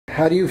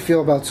How do you feel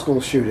about school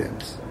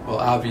shootings? Well,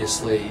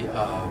 obviously,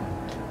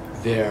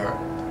 they're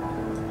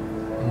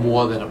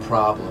more than a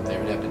problem.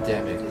 They're an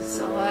epidemic. There's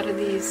a lot of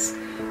these,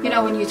 you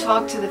know, when you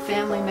talk to the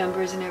family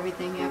members and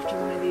everything after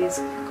one of these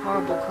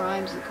horrible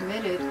crimes are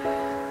committed,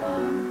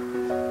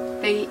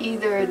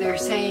 they're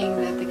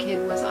saying that the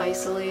kid was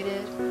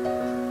isolated,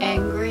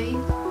 angry,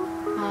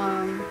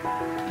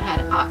 had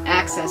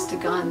access to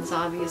guns,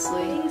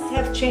 obviously. Things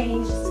have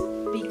changed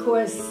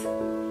because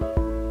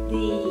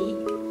the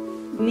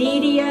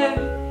media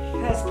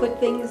has put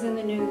things in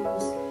the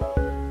news.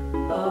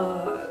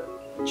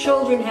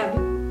 Children have,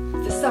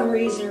 for some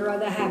reason or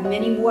other, have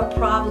many more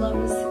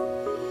problems,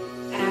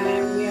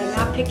 and we are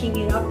not picking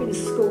it up in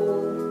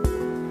school.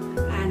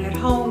 And at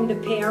home, the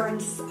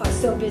parents are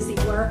so busy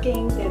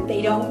working that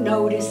they don't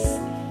notice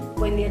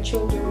when their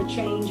children are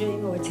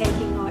changing or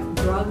taking on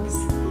drugs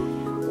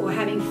or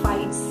having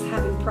fights,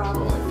 having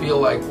problems. Well, I feel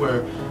like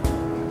we're,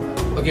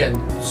 again,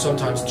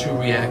 sometimes too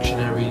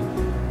reactionary,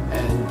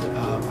 and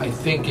I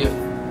think if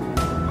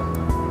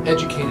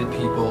educated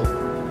people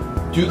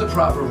do the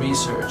proper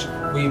research,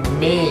 we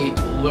may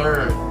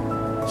learn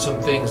some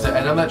things that,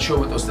 and I'm not sure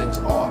what those things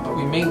are, but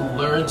we may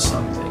learn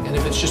something. And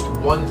if it's just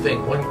one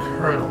thing, one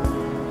kernel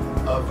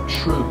of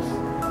truth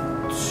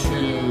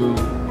to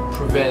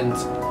prevent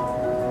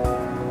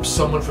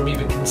someone from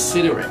even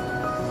considering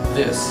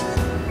this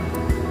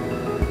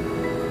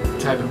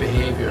type of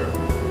behavior,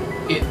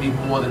 it'd be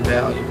more than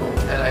valuable.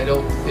 And I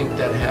don't think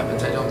that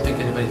happens. I don't think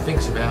anybody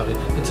thinks about it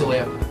until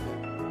after.